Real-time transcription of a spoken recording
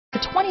The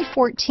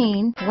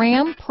 2014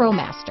 Ram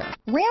ProMaster.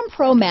 Ram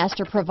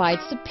ProMaster provides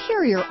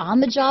superior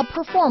on-the-job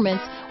performance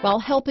while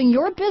helping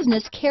your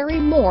business carry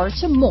more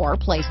to more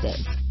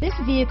places. This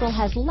vehicle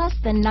has less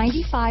than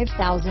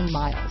 95,000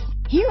 miles.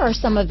 Here are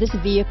some of this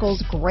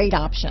vehicle's great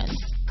options: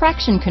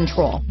 traction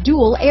control,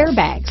 dual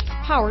airbags,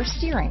 power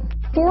steering,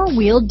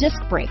 four-wheel disc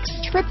brakes,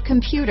 trip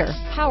computer,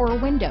 power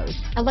windows,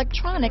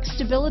 electronic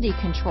stability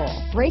control,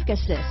 brake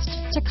assist,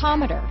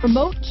 tachometer,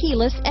 remote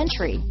keyless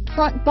entry,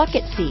 front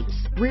bucket seats,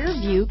 rear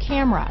view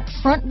camera,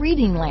 front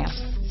reading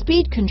lamps,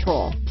 speed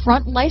control,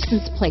 front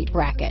license plate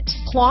bracket,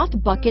 cloth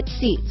bucket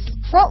seats,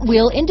 front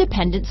wheel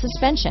independent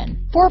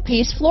suspension,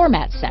 4-piece floor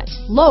mat set,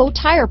 low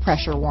tire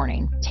pressure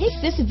warning. Take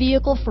this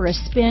vehicle for a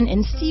spin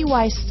and see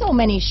why so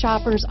many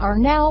shoppers are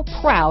now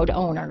proud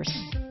owners.